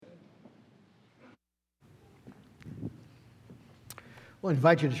Well, I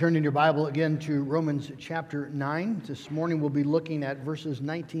invite you to turn in your Bible again to Romans chapter 9. This morning we'll be looking at verses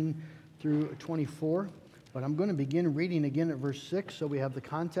 19 through 24. But I'm going to begin reading again at verse 6 so we have the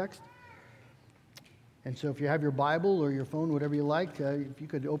context. And so if you have your Bible or your phone, whatever you like, if you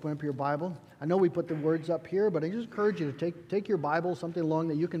could open up your Bible. I know we put the words up here, but I just encourage you to take your Bible, something along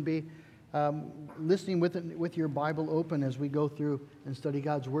that you can be listening with your Bible open as we go through and study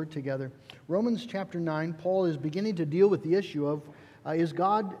God's Word together. Romans chapter 9, Paul is beginning to deal with the issue of is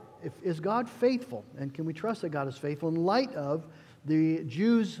God faithful? And can we trust that God is faithful in light of the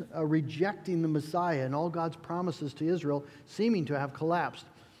Jews rejecting the Messiah and all God's promises to Israel seeming to have collapsed?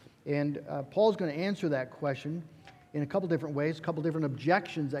 And Paul's going to answer that question in a couple different ways, a couple different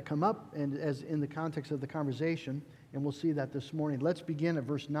objections that come up and as in the context of the conversation, and we'll see that this morning. Let's begin at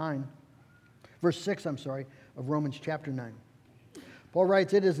verse 6 of Romans chapter 9. Paul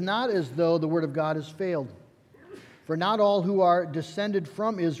writes, "It is not as though the word of God has failed. For not all who are descended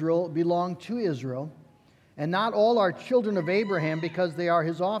from Israel belong to Israel, and not all are children of Abraham because they are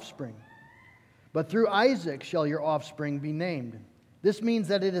his offspring. But through Isaac shall your offspring be named. This means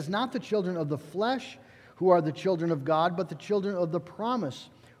that it is not the children of the flesh who are the children of God, but the children of the promise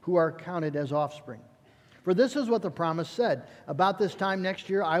who are counted as offspring. For this is what the promise said, about this time next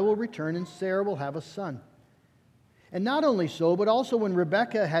year I will return and Sarah will have a son. And not only so, but also when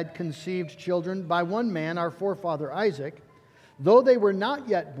Rebekah had conceived children by one man, our forefather Isaac, though they were not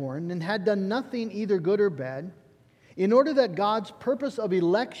yet born and had done nothing either good or bad, in order that God's purpose of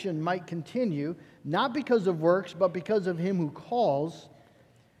election might continue, not because of works, but because of him who calls,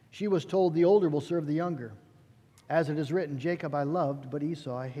 she was told the older will serve the younger. As it is written, Jacob I loved, but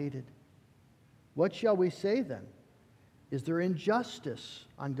Esau I hated. What shall we say then? Is there injustice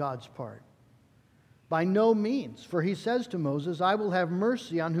on God's part? By no means, for he says to Moses, I will have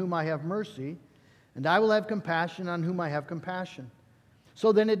mercy on whom I have mercy, and I will have compassion on whom I have compassion.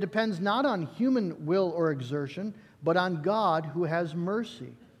 So then it depends not on human will or exertion, but on God who has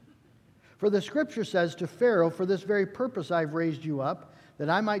mercy. For the Scripture says to Pharaoh, for this very purpose I have raised you up, that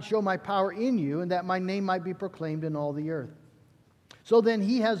I might show my power in you, and that my name might be proclaimed in all the earth. So then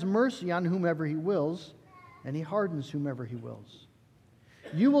he has mercy on whomever he wills, and he hardens whomever he wills.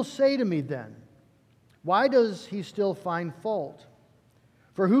 You will say to me then, why does he still find fault?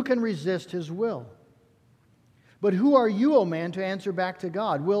 For who can resist his will? But who are you, O man, to answer back to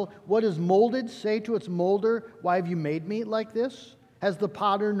God? Will what is molded say to its molder, why have you made me like this? Has the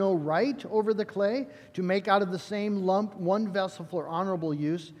potter no right over the clay to make out of the same lump one vessel for honorable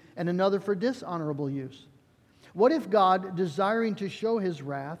use and another for dishonorable use? What if God, desiring to show his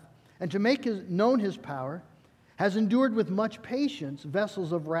wrath and to make known his power, has endured with much patience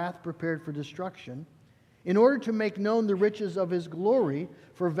vessels of wrath prepared for destruction, in order to make known the riches of his glory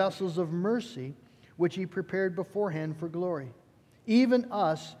for vessels of mercy, which he prepared beforehand for glory, even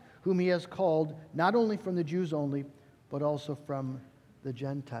us whom he has called, not only from the Jews only, but also from the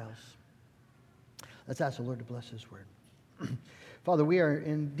Gentiles." Let's ask the Lord to bless his word. Father, we are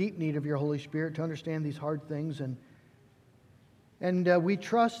in deep need of your Holy Spirit to understand these hard things, and we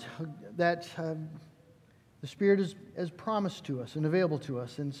trust that the Spirit is promised to us and available to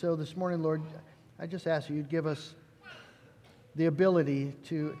us. And so this morning, Lord, I just ask you'd give us the ability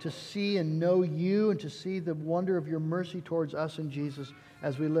to see and know you and to see the wonder of your mercy towards us in Jesus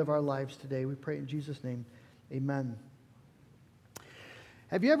as we live our lives today. We pray in Jesus' name, amen.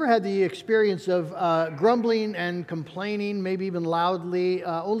 Have you ever had the experience of grumbling and complaining, maybe even loudly,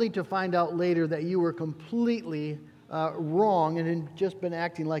 only to find out later that you were completely wrong and had just been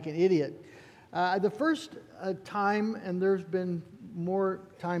acting like an idiot? The first time, and there's been more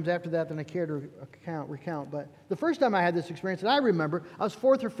times after that than I care to recount, but the first time I had this experience that I remember, I was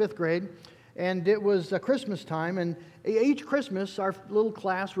 4th or 5th grade, and it was Christmas time, and each Christmas our little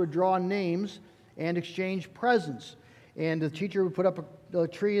class would draw names and exchange presents. And the teacher would put up a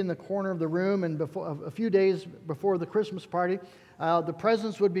tree in the corner of the room, and a few days before the Christmas party, the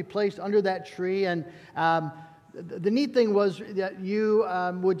presents would be placed under that tree. And the neat thing was that you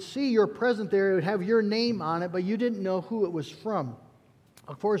would see your present there; it would have your name on it, but you didn't know who it was from.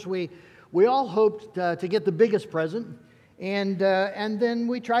 Of course, we all hoped to get the biggest present, and then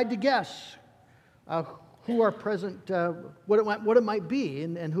we tried to guess who our present, what it might be,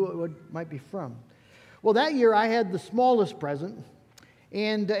 and who it might be from. Well, that year I had the smallest present,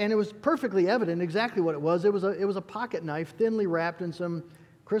 and it was perfectly evident exactly what it was. It was a pocket knife, thinly wrapped in some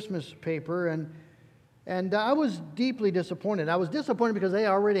Christmas paper, and I was deeply disappointed. I was disappointed because A,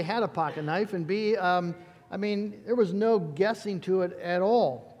 I already had a pocket knife, and B, there was no guessing to it at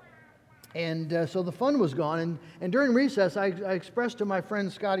all. And so the fun was gone. And during recess, I expressed to my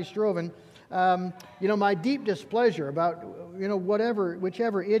friend Scotty Stroven, my deep displeasure about,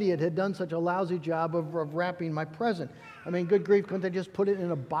 whichever idiot had done such a lousy job of wrapping my present. I mean, good grief, couldn't they just put it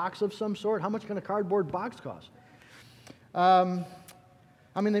in a box of some sort? How much can a cardboard box cost?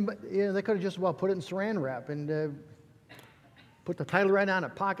 They could have just put it in saran wrap and put the title right on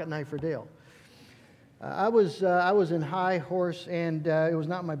it, Pocket Knife for Dale. I was in high horse, and it was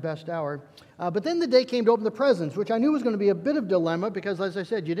not my best hour. But then the day came to open the presents, which I knew was going to be a bit of dilemma because, as I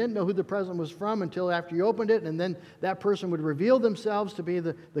said, you didn't know who the present was from until after you opened it, and then that person would reveal themselves to be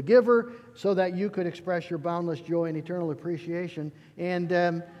the giver so that you could express your boundless joy and eternal appreciation. And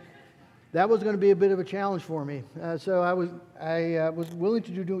that was going to be a bit of a challenge for me. So I was willing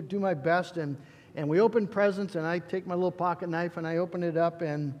to do my best, and we opened presents, and I take my little pocket knife, and I open it up,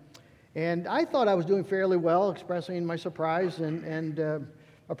 and I thought I was doing fairly well, expressing my surprise and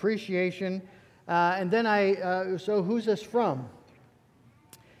appreciation. And then so who's this from?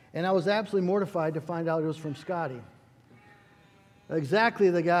 And I was absolutely mortified to find out it was from Scotty. Exactly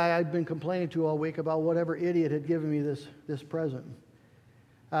the guy I'd been complaining to all week about whatever idiot had given me this present.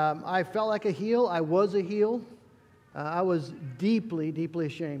 I felt like a heel. I was a heel. I was deeply, deeply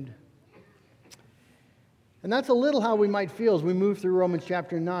ashamed. And that's a little how we might feel as we move through Romans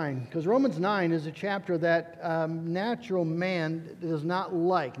chapter 9. Because Romans 9 is a chapter that natural man does not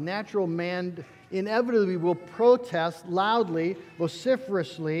like. Natural man inevitably will protest loudly,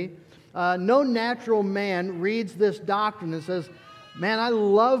 vociferously. No natural man reads this doctrine and says, man, I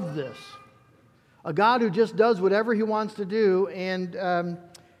love this. A God who just does whatever he wants to do, and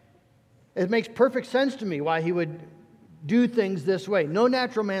it makes perfect sense to me why he would do things this way. No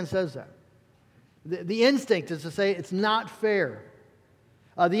natural man says that. The instinct is to say it's not fair.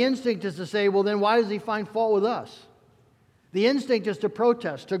 The instinct is to say, well, then why does he find fault with us? The instinct is to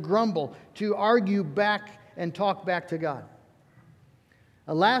protest, to grumble, to argue back and talk back to God.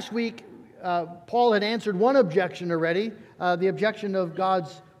 Last week, Paul had answered one objection already, the objection of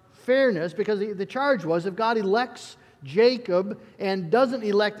God's fairness, because the charge was if God elects Jacob and doesn't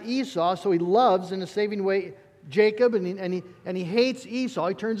elect Esau, so he loves in a saving way Jacob, and he hates Esau.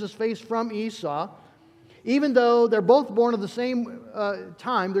 He turns his face from Esau. Even though they're both born at the same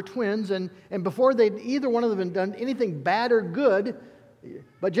time, they're twins, and before either one of them had done anything bad or good,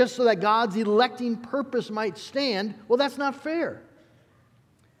 but just so that God's electing purpose might stand, well, that's not fair.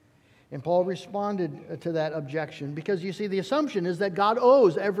 And Paul responded to that objection because, you see, the assumption is that God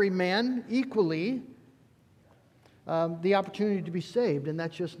owes every man equally the opportunity to be saved, and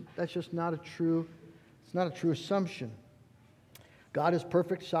that's just not a true. It's not a true assumption. God has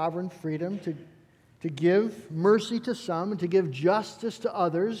perfect sovereign freedom to give mercy to some and to give justice to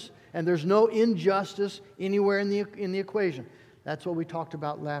others, and there's no injustice anywhere in the equation. That's what we talked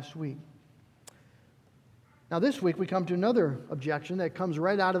about last week. Now this week we come to another objection that comes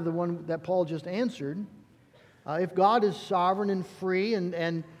right out of the one that Paul just answered. If God is sovereign and free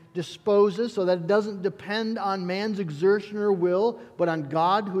and disposes so that it doesn't depend on man's exertion or will, but on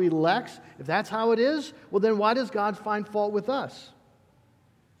God who elects. If that's how it is, well then why does God find fault with us?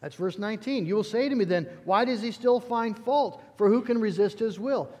 That's verse 19. You will say to me then, why does he still find fault? For who can resist his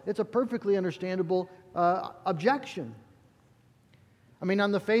will? It's a perfectly understandable objection. I mean,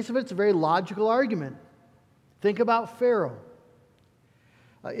 on the face of it, it's a very logical argument. Think about Pharaoh.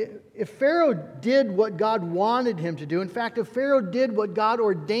 If Pharaoh did what God wanted him to do, in fact, if Pharaoh did what God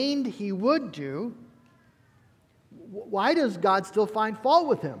ordained he would do, why does God still find fault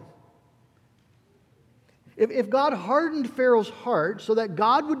with him? If God hardened Pharaoh's heart so that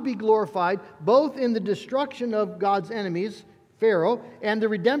God would be glorified both in the destruction of God's enemies, Pharaoh, and the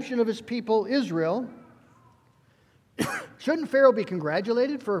redemption of his people, Israel, shouldn't Pharaoh be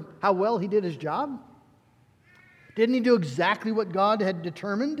congratulated for how well he did his job? Didn't he do exactly what God had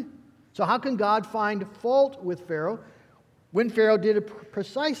determined? So how can God find fault with Pharaoh when Pharaoh did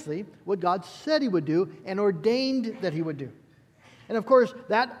precisely what God said he would do and ordained that he would do? And of course,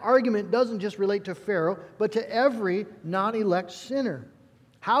 that argument doesn't just relate to Pharaoh, but to every non-elect sinner.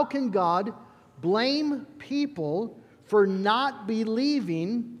 How can God blame people for not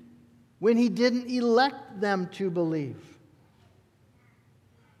believing when he didn't elect them to believe?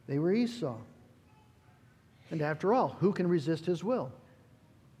 They were Esau. And after all, who can resist his will?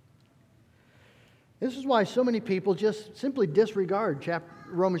 This is why so many people just simply disregard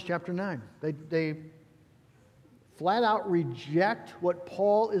Romans chapter 9. They flat out reject what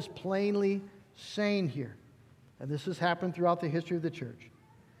Paul is plainly saying here. And this has happened throughout the history of the church.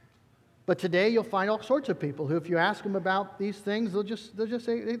 But today you'll find all sorts of people who, if you ask them about these things, they'll just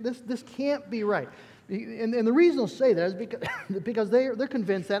say, this can't be right. And the reason they'll say that is because they're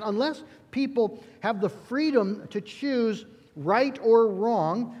convinced that unless people have the freedom to choose right or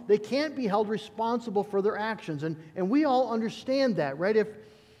wrong, they can't be held responsible for their actions. And we all understand that, right?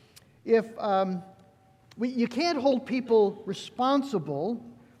 You can't hold people responsible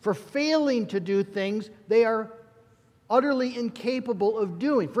for failing to do things they are utterly incapable of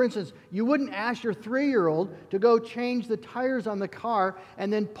doing. For instance, you wouldn't ask your 3-year-old to go change the tires on the car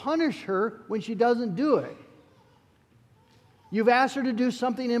and then punish her when she doesn't do it. You've asked her to do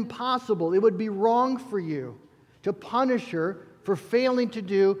something impossible. It would be wrong for you to punish her for failing to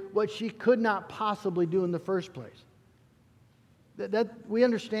do what she could not possibly do in the first place. We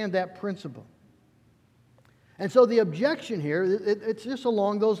understand that principle. And so the objection here, it's just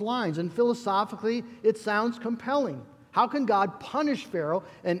along those lines. And philosophically, it sounds compelling. How can God punish Pharaoh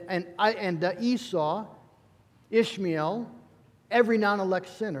and Esau, Ishmael, every non-elect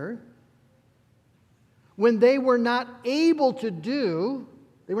sinner, when they were not able to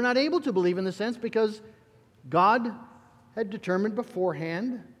believe in the sense because God had determined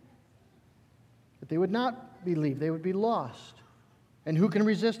beforehand that they would not believe, they would be lost. And who can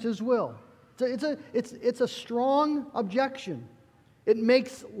resist His will? It's a strong objection. It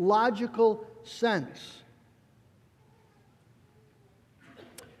makes logical sense.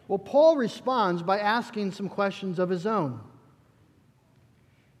 Well, Paul responds by asking some questions of his own.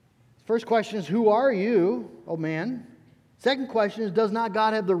 First question is, who are you, O man? Second question is, does not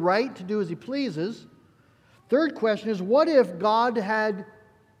God have the right to do as He pleases? Third question is, what if God had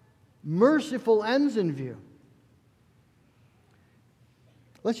merciful ends in view?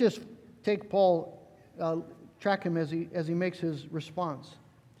 Let's just take Paul, track him as he makes his response.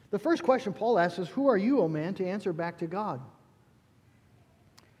 The first question Paul asks is, who are you, O man, to answer back to God?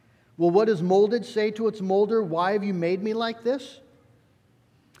 Will what is molded say to its molder, why have you made me like this?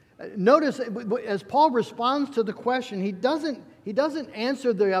 Notice, as Paul responds to the question, he doesn't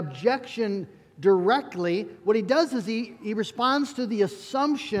answer the objection directly. What he does is he responds to the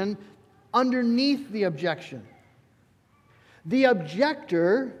assumption underneath the objection. The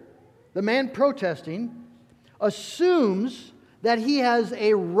objector, the man protesting, assumes that he has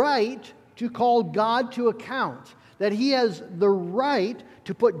a right to call God to account, that he has the right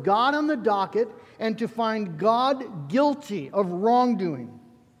to put God on the docket and to find God guilty of wrongdoing.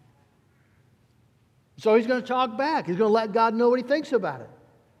 So he's going to talk back. He's going to let God know what he thinks about it.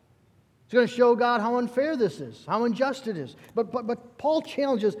 He's going to show God how unfair this is, how unjust it is. But Paul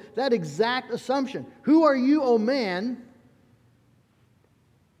challenges that exact assumption. Who are you, O man,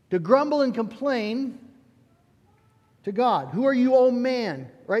 to grumble and complain to God? Who are you, O man,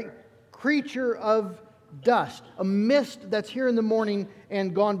 right? Creature of dust, a mist that's here in the morning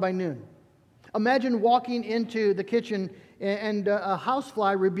and gone by noon. Imagine walking into the kitchen and a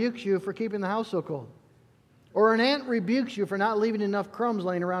housefly rebukes you for keeping the house so cold. Or an ant rebukes you for not leaving enough crumbs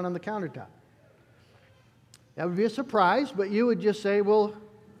laying around on the countertop. That would be a surprise, but you would just say, well,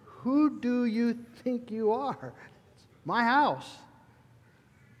 who do you think you are? It's my house.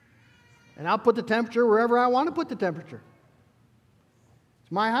 And I'll put the temperature wherever I want to put the temperature.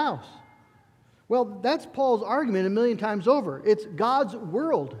 It's my house. Well, that's Paul's argument 1,000,000 times over. It's God's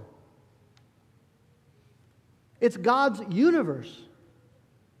world. It's God's universe.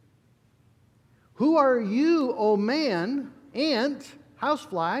 Who are you, O man, ant,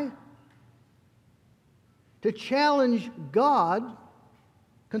 housefly, to challenge God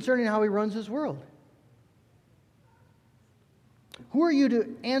concerning how He runs His world? Who are you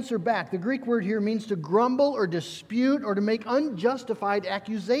to answer back? The Greek word here means to grumble or dispute or to make unjustified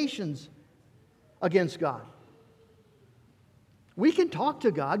accusations against God. We can talk to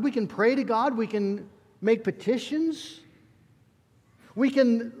God. We can pray to God. We can make petitions. We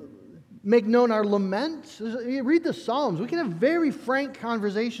can make known our laments. You read the Psalms. We can have very frank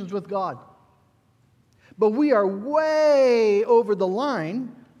conversations with God. But we are way over the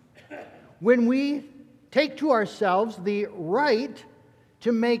line when we take to ourselves the right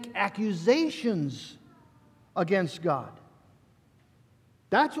to make accusations against God.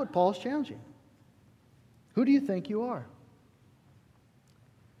 That's what Paul's challenging. Who do you think you are?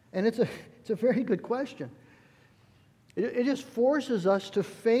 And it's a very good question. It just forces us to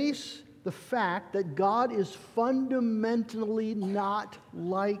face the fact that God is fundamentally not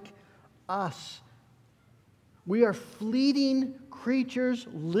like us. We are fleeting creatures,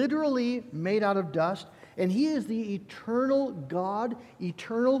 literally made out of dust, and He is the eternal God,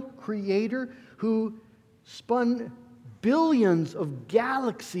 eternal Creator, who spun billions of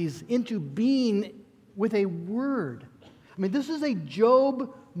galaxies into being with a word. I mean, this is a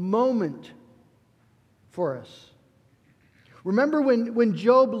Job moment for us. Remember when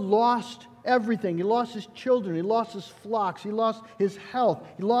Job lost everything. He lost his children. He lost his flocks. He lost his health.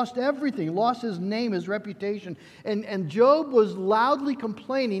 He lost everything. He lost his name, his reputation. And Job was loudly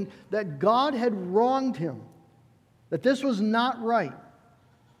complaining that God had wronged him, that this was not right.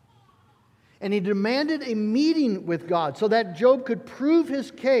 And he demanded a meeting with God so that Job could prove his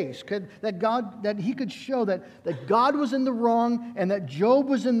case, that he could show that God was in the wrong and that Job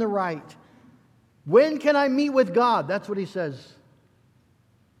was in the right. When can I meet with God? That's what he says.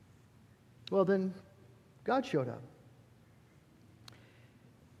 Well, then God showed up.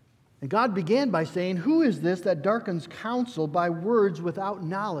 And God began by saying, who is this that darkens counsel by words without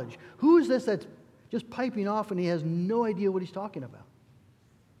knowledge? Who is this that's just piping off and he has no idea what he's talking about?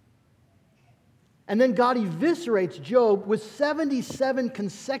 And then God eviscerates Job with 77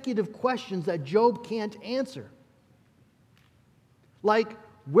 consecutive questions that Job can't answer. Like,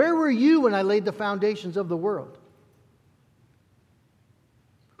 where were you when I laid the foundations of the world?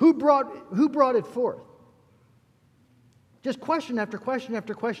 Who brought it forth? Just question after question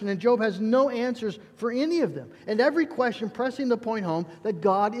after question, and Job has no answers for any of them. And every question pressing the point home that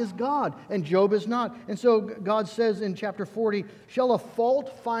God is God and Job is not. And so God says in chapter 40, shall a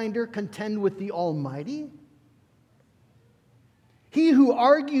fault finder contend with the Almighty? He who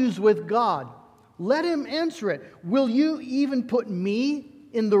argues with God, let him answer it. Will you even put me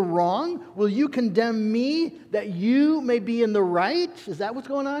in the wrong? Will you condemn me that you may be in the right? Is that what's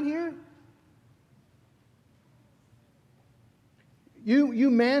going on here? You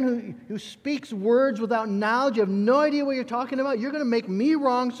man who speaks words without knowledge, you have no idea what you're talking about. You're going to make me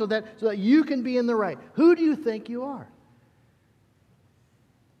wrong so that you can be in the right. Who do you think you are?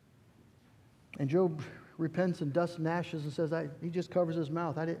 And Job repents in dust and ashes and says, he just covers his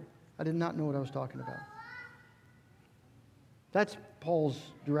mouth. I did not know what I was talking about. That's Paul's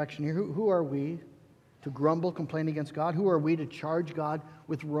direction here. Who are we to grumble, complain against God? Who are we to charge God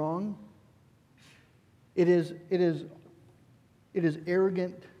with wrong? It is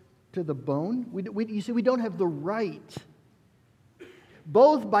arrogant to the bone. You see, we don't have the right,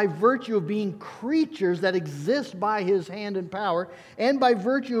 both by virtue of being creatures that exist by His hand and power, and by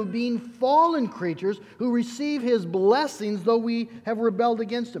virtue of being fallen creatures who receive His blessings, though we have rebelled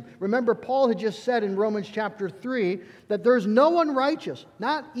against Him. Remember, Paul had just said in Romans chapter 3 that there's no one righteous,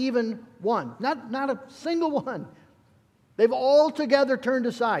 not even one, not a single one. They've all together turned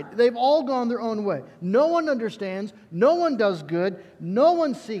aside. They've all gone their own way. No one understands. No one does good. No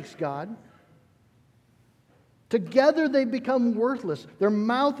one seeks God. Together they become worthless. Their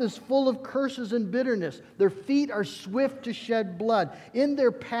mouth is full of curses and bitterness. Their feet are swift to shed blood. In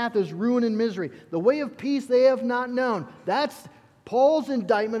their path is ruin and misery. The way of peace they have not known. That's Paul's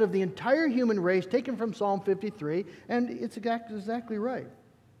indictment of the entire human race, taken from Psalm 53, and it's exactly right.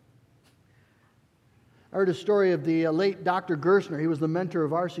 I heard a story of the late Dr. Gerstner. He was the mentor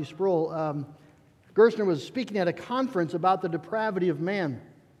of R.C. Sproul. Gerstner was speaking at a conference about the depravity of man.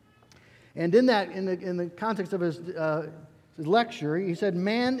 And in the context of his lecture, he said,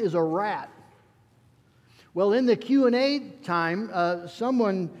 man is a rat. Well, in the Q&A time,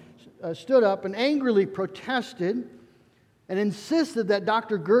 someone stood up and angrily protested and insisted that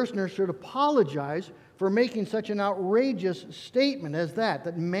Dr. Gerstner should apologize for making such an outrageous statement as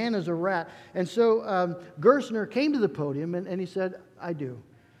that man is a rat. And so Gerstner came to the podium and he said, I do.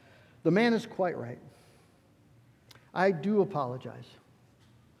 The man is quite right. I do apologize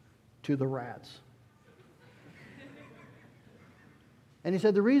to the rats. And he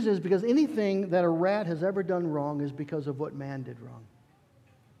said the reason is because anything that a rat has ever done wrong is because of what man did wrong.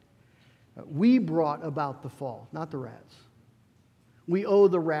 We brought about the fall, not the rats. We owe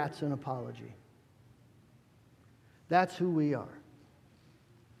the rats an apology. That's who we are.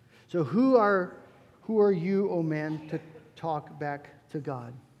 So who are you, oh man, to talk back to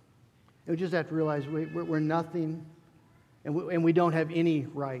God? We just have to realize we're nothing, and we don't have any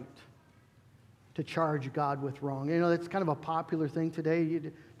right to charge God with wrong. You know, that's kind of a popular thing today,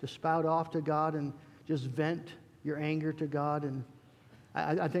 to spout off to God and just vent your anger to God. And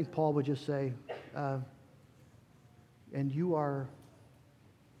I think Paul would just say, and you are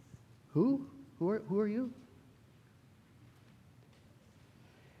who? Who are you?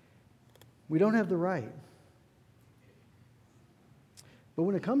 We don't have the right. But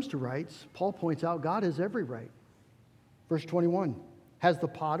when it comes to rights, Paul points out God has every right. Verse 21, has the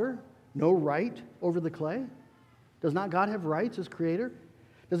potter no right over the clay? Does not God have rights as creator?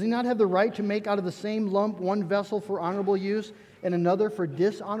 Does He not have the right to make out of the same lump one vessel for honorable use and another for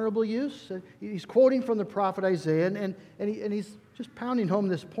dishonorable use? He's quoting from the prophet Isaiah, and he's just pounding home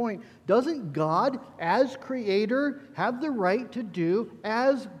this point. Doesn't God, as creator, have the right to do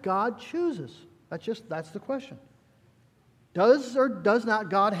as God chooses? That's the question. Does or does not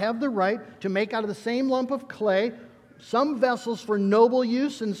God have the right to make out of the same lump of clay some vessels for noble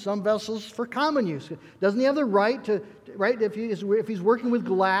use and some vessels for common use? Doesn't he have the right if he's working with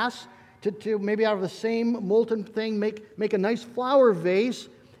glass to maybe out of the same molten thing make a nice flower vase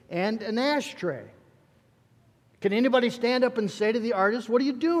and an ashtray? Can anybody stand up and say to the artist, "What are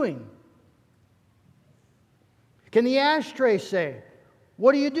you doing?" Can the ashtray say,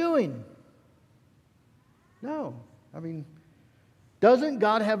 "What are you doing?" No. Doesn't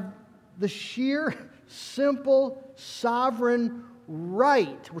God have the sheer, simple, sovereign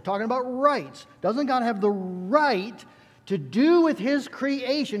right? We're talking about rights. Doesn't God have the right to do with His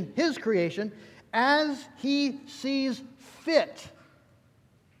creation, as He sees fit?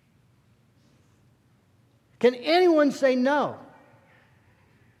 Can anyone say no?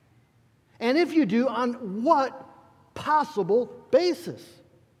 And if you do, on what possible basis?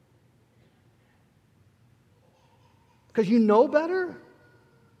 Because you know better?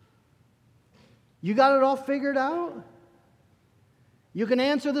 You got it all figured out? You can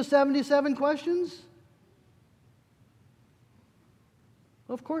answer the 77 questions?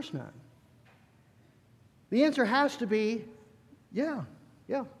 Of course not. The answer has to be, yeah.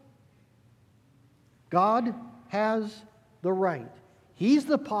 God has the right. He's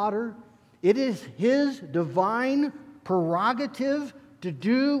the potter. It is His divine prerogative to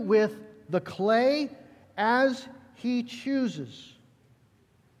do with the clay as He chooses.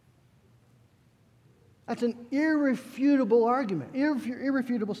 That's an irrefutable argument,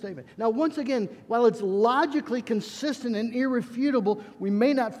 irrefutable statement. Now, once again, while it's logically consistent and irrefutable, we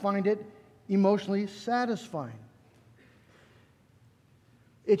may not find it emotionally satisfying.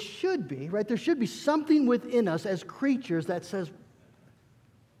 It should be, right? There should be something within us as creatures that says,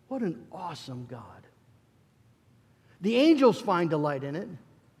 what an awesome God. The angels find delight in it,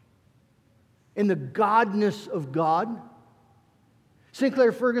 in the godness of God.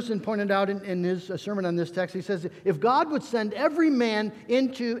 Sinclair Ferguson pointed out in his sermon on this text, he says, if God would send every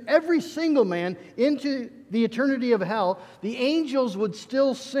single man into the eternity of hell, the angels would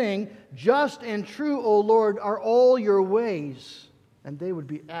still sing, "Just and true, O Lord, are all your ways." And they would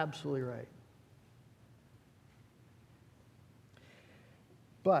be absolutely right.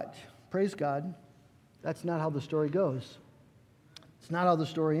 But, praise God, that's not how the story goes. It's not how the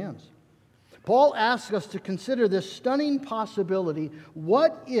story ends. Paul asks us to consider this stunning possibility.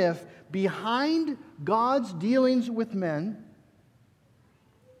 What if behind God's dealings with men,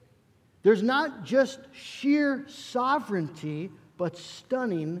 there's not just sheer sovereignty, but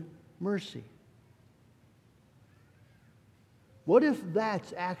stunning mercy? What if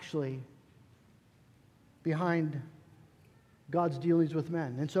that's actually behind God's dealings with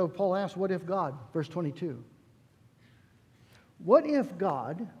men? And so Paul asks, what if God? Verse 22. What if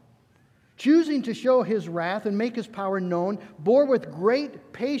God, choosing to show His wrath and make His power known, bore with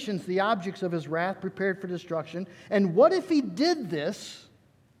great patience the objects of His wrath prepared for destruction? And what if He did this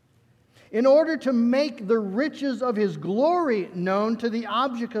in order to make the riches of His glory known to the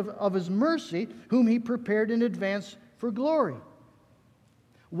object of His mercy, whom He prepared in advance for glory?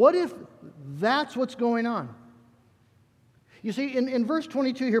 What if that's what's going on? You see, in verse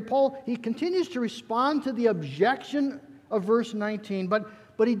 22 here, Paul, he continues to respond to the objection of verse 19, but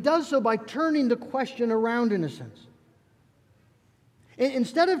he does so by turning the question around in a sense.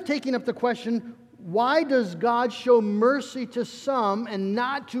 Instead of taking up the question, why does God show mercy to some and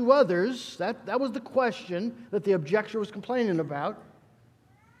not to others? That was the question that the objector was complaining about.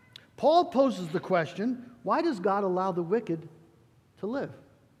 Paul poses the question, why does God allow the wicked to live?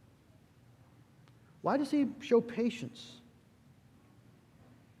 Why does He show patience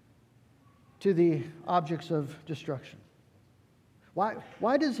to the objects of destruction?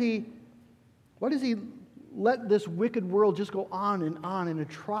 Why does he let this wicked world just go on in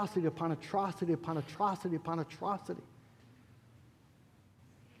atrocity upon atrocity upon atrocity upon atrocity?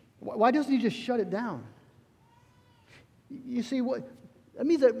 Why doesn't He just shut it down? You see, that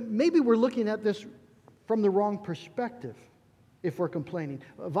means that maybe we're looking at this from the wrong perspective if we're complaining.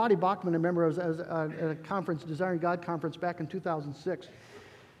 Voddie Baucham, a member of at a conference, Desiring God conference back in 2006,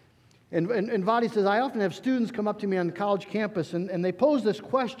 and Voddie says, I often have students come up to me on the college campus and they pose this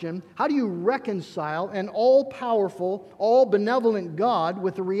question: how do you reconcile an all-powerful, all-benevolent God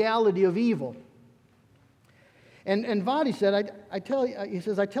with the reality of evil? And Voddie said, I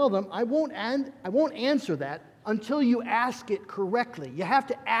tell them, I won't answer that until you ask it correctly. You have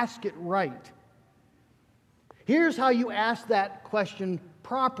to ask it right. Here's how you ask that question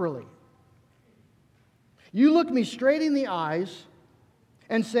properly. You look me straight in the eyes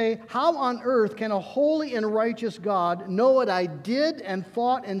and say, how on earth can a holy and righteous God know what I did and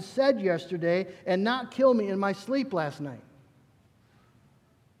thought and said yesterday and not kill me in my sleep last night?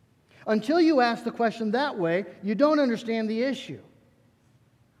 Until you ask the question that way, you don't understand the issue.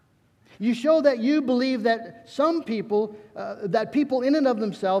 You show that you believe that that people in and of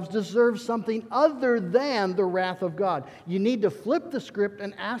themselves deserve something other than the wrath of God. You need to flip the script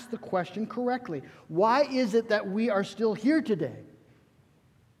and ask the question correctly. Why is it that we are still here today?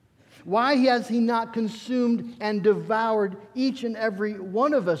 Why has He not consumed and devoured each and every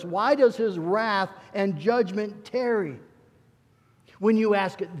one of us? Why does His wrath and judgment tarry? When you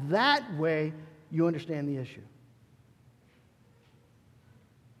ask it that way, you understand the issue.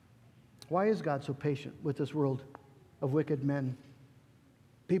 Why is God so patient with this world of wicked men?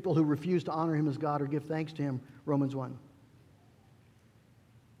 People who refuse to honor Him as God or give thanks to Him, Romans 1.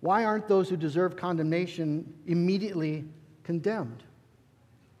 Why aren't those who deserve condemnation immediately condemned?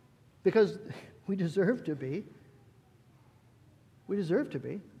 Because we deserve to be. We deserve to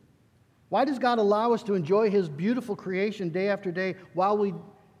be. Why does God allow us to enjoy His beautiful creation day after day while we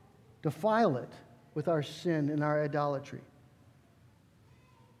defile it with our sin and our idolatry?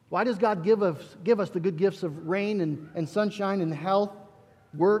 Why does God give us the good gifts of rain and sunshine and health,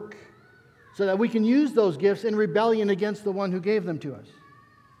 work, so that we can use those gifts in rebellion against the one who gave them to us?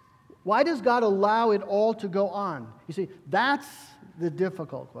 Why does God allow it all to go on? You see, that's the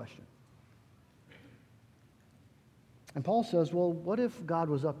difficult question. And Paul says, well, what if God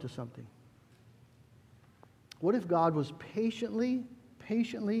was up to something? What if God was patiently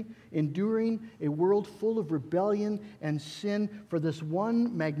enduring a world full of rebellion and sin for this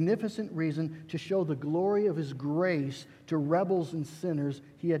one magnificent reason, to show the glory of His grace to rebels and sinners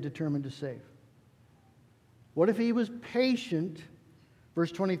He had determined to save? What if He was patient,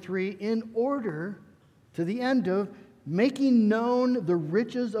 verse 23, in order, to the end of, making known the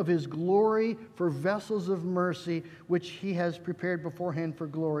riches of His glory for vessels of mercy, which He has prepared beforehand for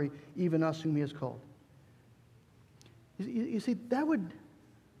glory, even us whom He has called? You see, that would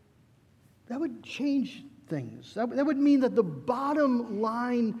change things. That would mean that the bottom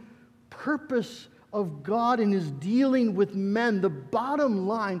line purpose of God in His dealing with men, the bottom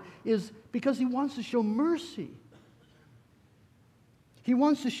line is because He wants to show mercy. He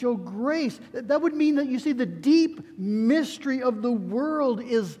wants to show grace. That would mean that, you see, the deep mystery of the world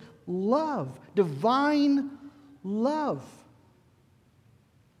is love, divine love.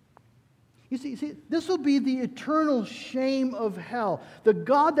 You see, this will be the eternal shame of hell. The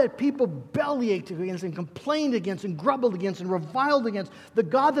God that people bellyached against and complained against and grumbled against and reviled against, the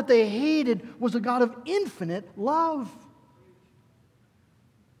God that they hated, was a God of infinite love.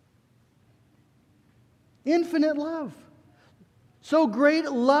 Infinite love. So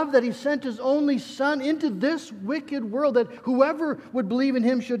great love that He sent His only Son into this wicked world, that whoever would believe in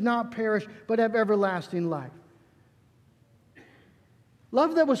Him should not perish but have everlasting life.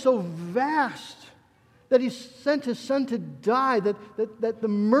 Love that was so vast that He sent His Son to die, that the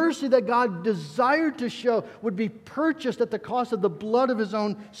mercy that God desired to show would be purchased at the cost of the blood of His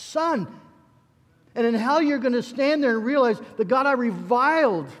own Son. And in hell you're going to stand there and realize the God I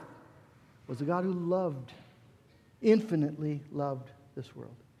reviled was the God who loved, infinitely loved this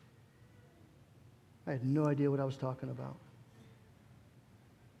world. I had no idea what I was talking about.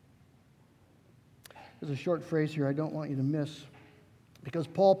 There's a short phrase here I don't want you to miss, because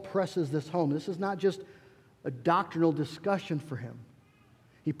Paul presses this home. This is not just a doctrinal discussion for him.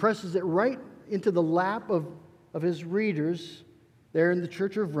 He presses it right into the lap of his readers there in the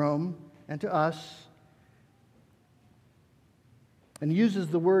Church of Rome and to us, and uses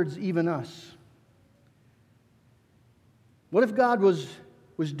the words, even us. What if God was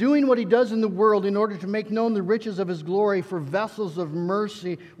doing what He does in the world in order to make known the riches of His glory for vessels of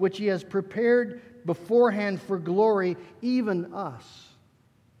mercy, which He has prepared beforehand for glory, even us,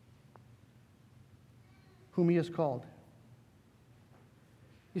 whom He has called?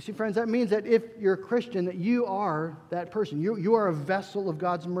 You see, friends, that means that if you're a Christian, that you are that person. You are a vessel of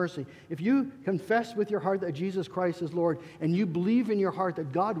God's mercy. If you confess with your heart that Jesus Christ is Lord, and you believe in your heart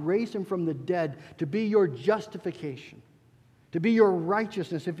that God raised Him from the dead to be your justification, to be your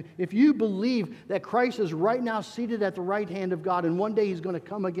righteousness, if you believe that Christ is right now seated at the right hand of God, and one day He's going to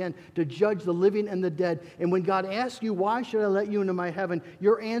come again to judge the living and the dead, and when God asks you, why should I let you into my heaven?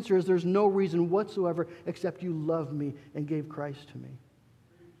 Your answer is, there's no reason whatsoever except you love me and gave Christ to me.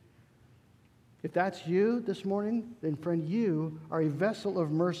 If that's you this morning, then friend, you are a vessel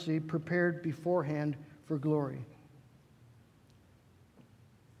of mercy prepared beforehand for glory.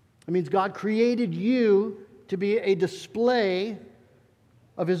 It means God created you to be a display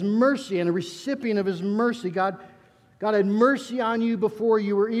of His mercy and a recipient of His mercy. God God had mercy on you before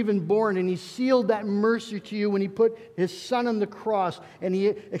you were even born, and He sealed that mercy to you when He put His Son on the cross, and He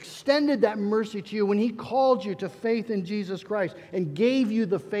extended that mercy to you when He called you to faith in Jesus Christ and gave you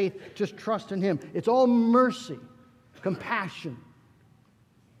the faith to trust in Him. It's all mercy, compassion.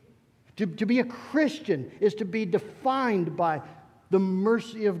 To be a Christian is to be defined by the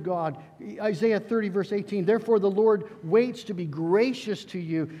mercy of God. Isaiah 30, verse 18, therefore the Lord waits to be gracious to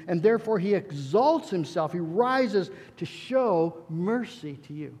you, and therefore He exalts Himself. He rises to show mercy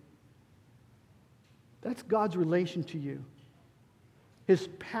to you. That's God's relation to you. His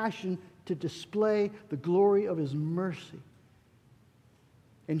passion to display the glory of His mercy.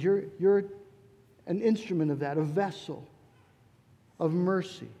 And you're an instrument of that, a vessel of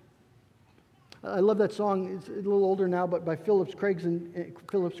mercy. I love that song. It's a little older now, but by Phillips, Craig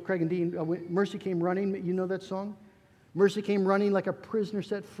and Dean. Mercy Came Running. You know that song? Mercy came running like a prisoner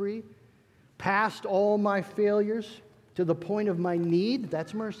set free, past all my failures to the point of my need.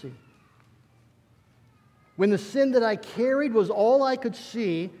 That's mercy. When the sin that I carried was all I could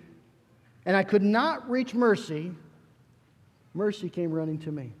see, and I could not reach mercy, mercy came running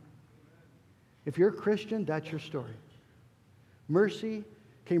to me. If you're a Christian, that's your story. Mercy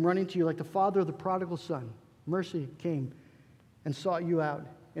came running to you like the father of the prodigal son. Mercy came and sought you out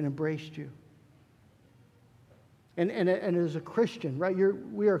and embraced you. And as a Christian, right,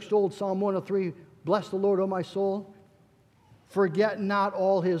 we are extolled, Psalm 103, bless the Lord, O my soul. Forget not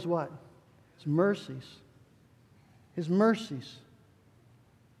all His what? His mercies. His mercies.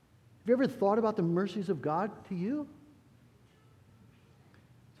 Have you ever thought about the mercies of God to you?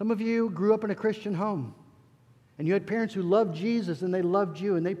 Some of you grew up in a Christian home. And you had parents who loved Jesus, and they loved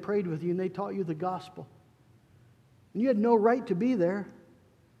you, and they prayed with you, and they taught you the gospel. And you had no right to be there.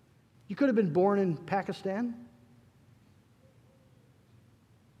 You could have been born in Pakistan.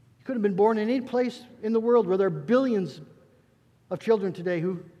 You could have been born in any place in the world where there are billions of children today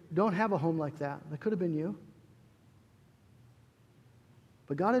who don't have a home like that. That could have been you.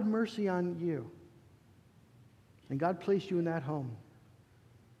 But God had mercy on you. And God placed you in that home.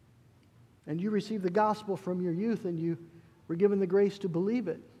 And you received the gospel from your youth, and you were given the grace to believe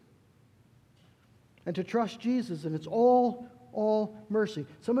it and to trust Jesus, and it's all mercy.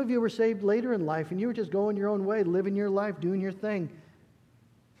 Some of you were saved later in life, and you were just going your own way, living your life, doing your thing.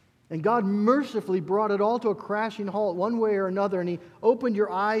 And God mercifully brought it all to a crashing halt one way or another, and He opened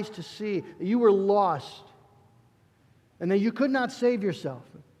your eyes to see that you were lost and that you could not save yourself.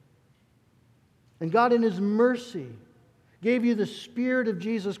 And God, in His mercy, gave you the Spirit of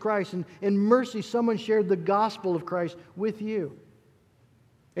Jesus Christ. And in mercy, someone shared the gospel of Christ with you.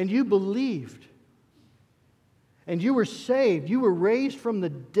 And you believed. And you were saved. You were raised from the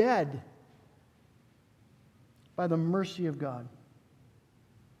dead by the mercy of God.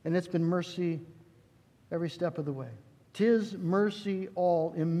 And it's been mercy every step of the way. 'Tis mercy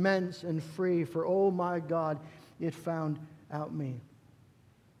all, immense and free, for, oh my God, it found out me.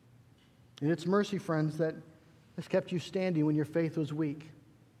 And it's mercy, friends, that has kept you standing when your faith was weak.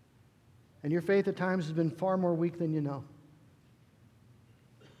 And your faith at times has been far more weak than you know.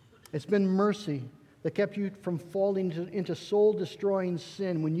 It's been mercy that kept you from falling into soul-destroying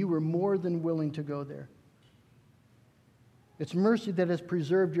sin when you were more than willing to go there. It's mercy that has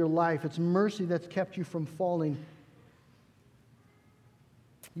preserved your life. It's mercy that's kept you from falling.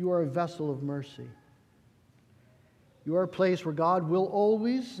 You are a vessel of mercy. You are a place where God will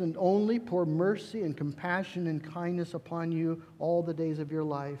always and only pour mercy and compassion and kindness upon you all the days of your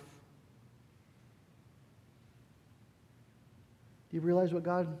life. Do you realize what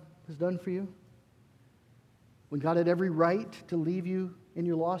God has done for you? When God had every right to leave you in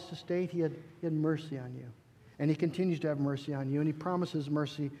your lost estate, He had mercy on you. And He continues to have mercy on you. And He promises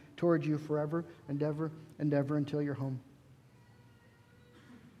mercy towards you forever and ever and ever until you're home.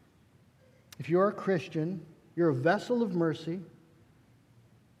 If you're a Christian, you're a vessel of mercy,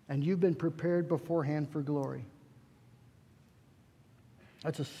 and you've been prepared beforehand for glory.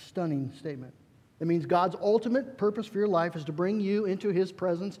 That's a stunning statement. It means God's ultimate purpose for your life is to bring you into His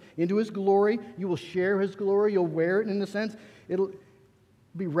presence, into His glory. You will share His glory. You'll wear it in a sense. It'll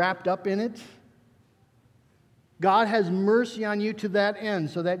be wrapped up in it. God has mercy on you to that end,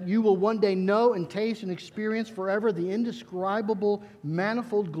 so that you will one day know and taste and experience forever the indescribable,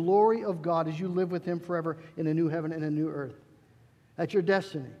 manifold glory of God as you live with Him forever in a new heaven and a new earth. That's your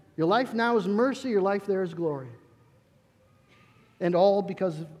destiny. Your life now is mercy, your life there is glory. And all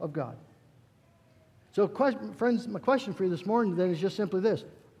because of God. So, friends, my question for you this morning then is just simply this.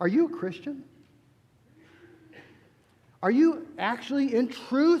 Are you a Christian? Are you actually, in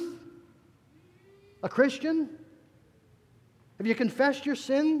truth, a Christian? Have you confessed your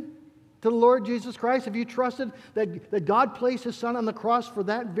sin to the Lord Jesus Christ? Have you trusted that God placed His Son on the cross for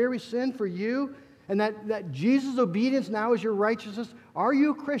that very sin for you? And that Jesus' obedience now is your righteousness? Are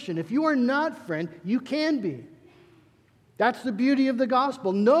you a Christian? If you are not, friend, you can be. That's the beauty of the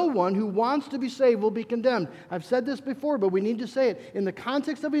gospel. No one who wants to be saved will be condemned. I've said this before, but we need to say it. In the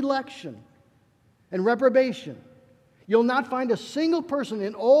context of election and reprobation, you'll not find a single person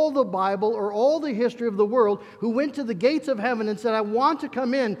in all the Bible or all the history of the world who went to the gates of heaven and said, I want to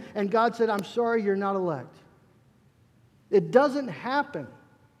come in, and God said, I'm sorry, you're not elect. It doesn't happen.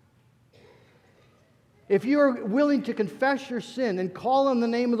 If you are willing to confess your sin and call on the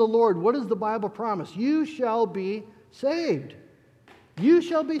name of the Lord, what does the Bible promise? You shall be saved. You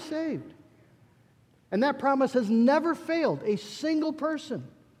shall be saved. And that promise has never failed a single person.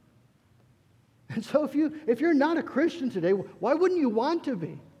 And so if you're not a Christian today, why wouldn't you want to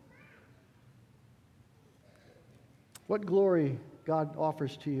be? What glory God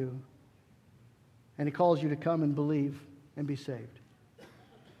offers to you. And He calls you to come and believe and be saved.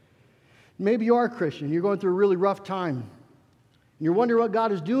 Maybe you are a Christian. You're going through a really rough time. You're wondering what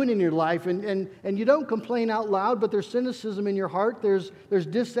God is doing in your life, and you don't complain out loud, but there's cynicism in your heart. There's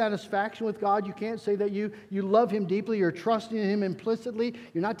dissatisfaction with God. You can't say that you love Him deeply. You're trusting in Him implicitly.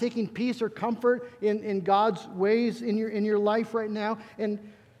 You're not taking peace or comfort in God's ways in your life right now. And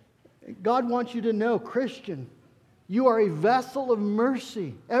God wants you to know, Christian, you are a vessel of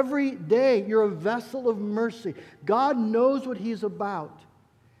mercy. Every day you're a vessel of mercy. God knows what He's about.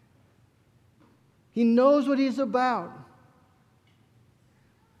 He knows what He's about.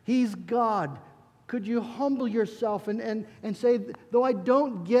 He's God. Could you humble yourself and say, though I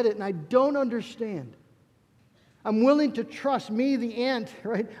don't get it and I don't understand, I'm willing to trust, me, the ant,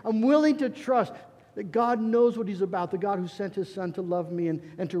 right? I'm willing to trust that God knows what He's about, the God who sent His Son to love me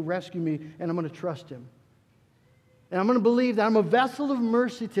and to rescue me, and I'm going to trust Him. And I'm going to believe that I'm a vessel of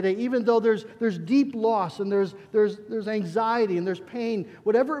mercy today, even though there's deep loss and there's anxiety and there's pain,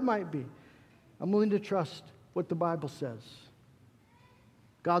 whatever it might be. I'm willing to trust what the Bible says.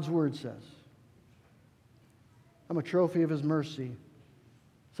 God's Word says. I'm a trophy of His mercy,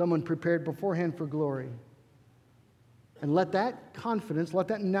 someone prepared beforehand for glory. And let that confidence, let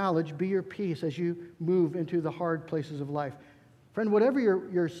that knowledge be your peace as you move into the hard places of life. Friend, whatever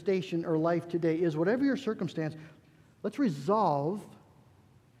your station or life today is, whatever your circumstance, let's resolve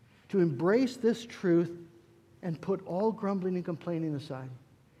to embrace this truth and put all grumbling and complaining aside.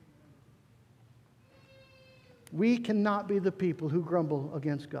 We cannot be the people who grumble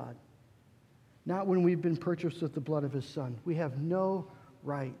against God. Not when we've been purchased with the blood of His Son. We have no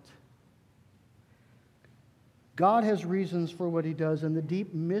right. God has reasons for what He does, and the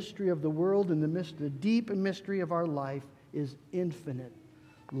deep mystery of the world and the deep mystery of our life is infinite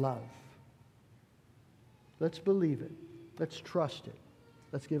love. Let's believe it. Let's trust it.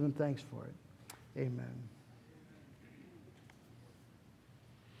 Let's give Him thanks for it. Amen.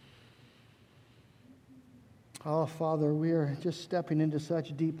 Oh, Father, we are just stepping into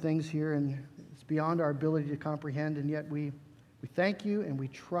such deep things here, and it's beyond our ability to comprehend, and yet we thank You and we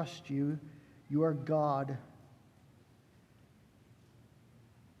trust You. You are God.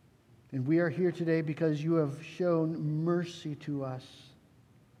 And we are here today because You have shown mercy to us.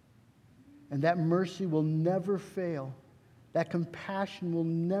 And that mercy will never fail. That compassion will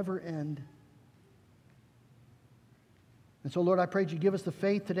never end. And so, Lord, I pray that You give us the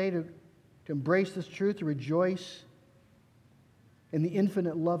faith today to embrace this truth, to rejoice in the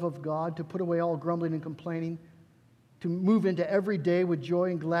infinite love of God, to put away all grumbling and complaining, to move into every day with joy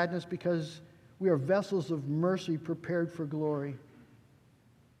and gladness because we are vessels of mercy prepared for glory.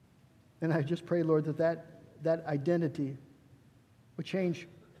 And I just pray, Lord, that identity would change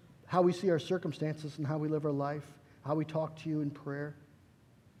how we see our circumstances and how we live our life, how we talk to You in prayer.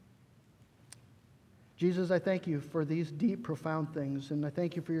 Jesus, I thank You for these deep, profound things, and I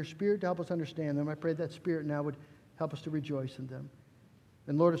thank You for Your Spirit to help us understand them. I pray that Spirit now would help us to rejoice in them.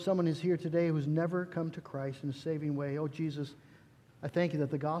 And Lord, if someone is here today who's never come to Christ in a saving way, oh Jesus, I thank You that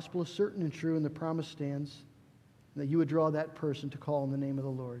the gospel is certain and true and the promise stands, and that You would draw that person to call on the name of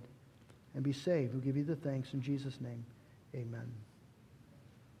the Lord and be saved. We'll give You the thanks in Jesus' name. Amen.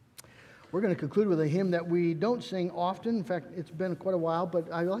 We're going to conclude with a hymn that we don't sing often. In fact, it's been quite a while,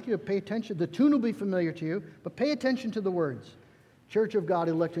 but I'd like you to pay attention. The tune will be familiar to you, but pay attention to the words. Church of God,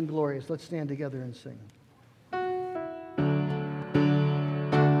 elect and glorious. Let's stand together and sing.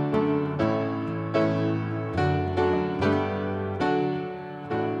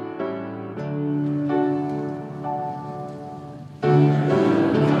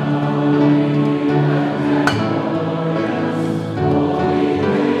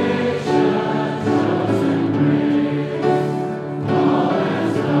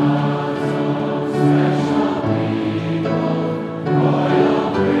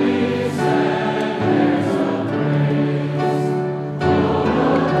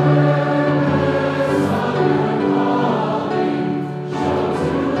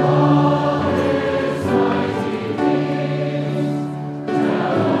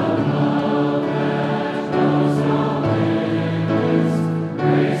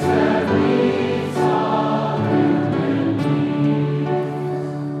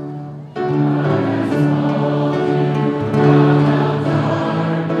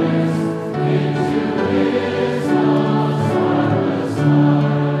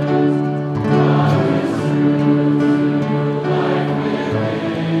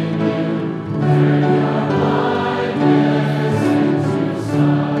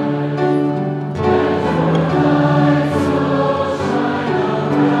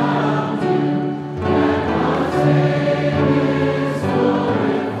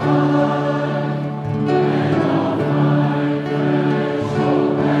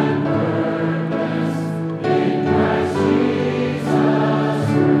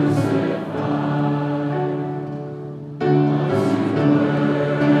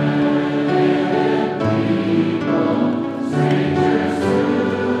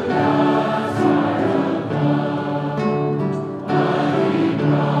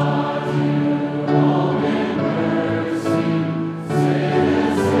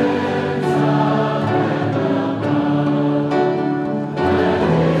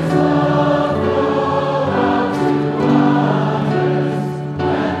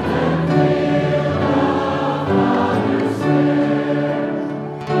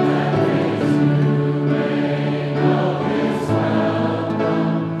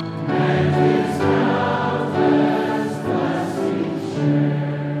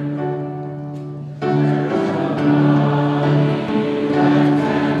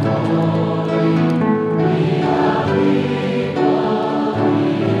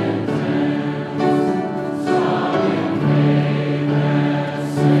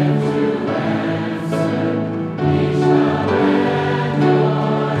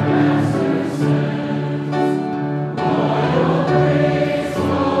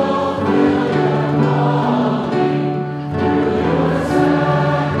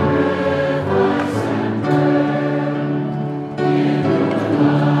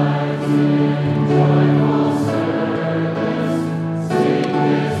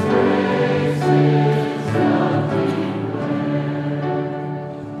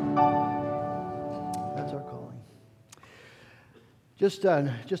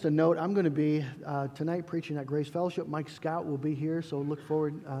 Just a note, I'm going to be tonight preaching at Grace Fellowship. Mike Scout will be here, so look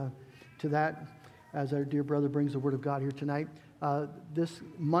forward to that as our dear brother brings the Word of God here tonight. This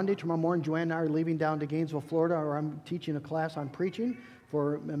Monday, tomorrow morning, Joanne and I are leaving down to Gainesville, Florida, where I'm teaching a class on preaching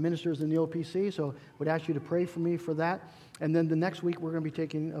for ministers in the OPC, so I would ask you to pray for me for that. And then the next week, we're going to be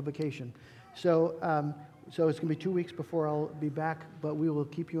taking a vacation. So it's going to be 2 weeks before I'll be back, but we will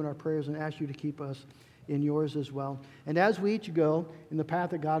keep you in our prayers and ask you to keep us in yours as well. And as we each go in the path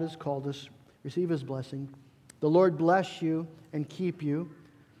that God has called us, receive His blessing. The Lord bless you and keep you.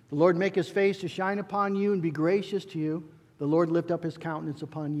 The Lord make His face to shine upon you and be gracious to you. The Lord lift up His countenance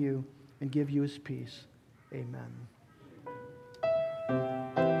upon you and give you His peace. Amen.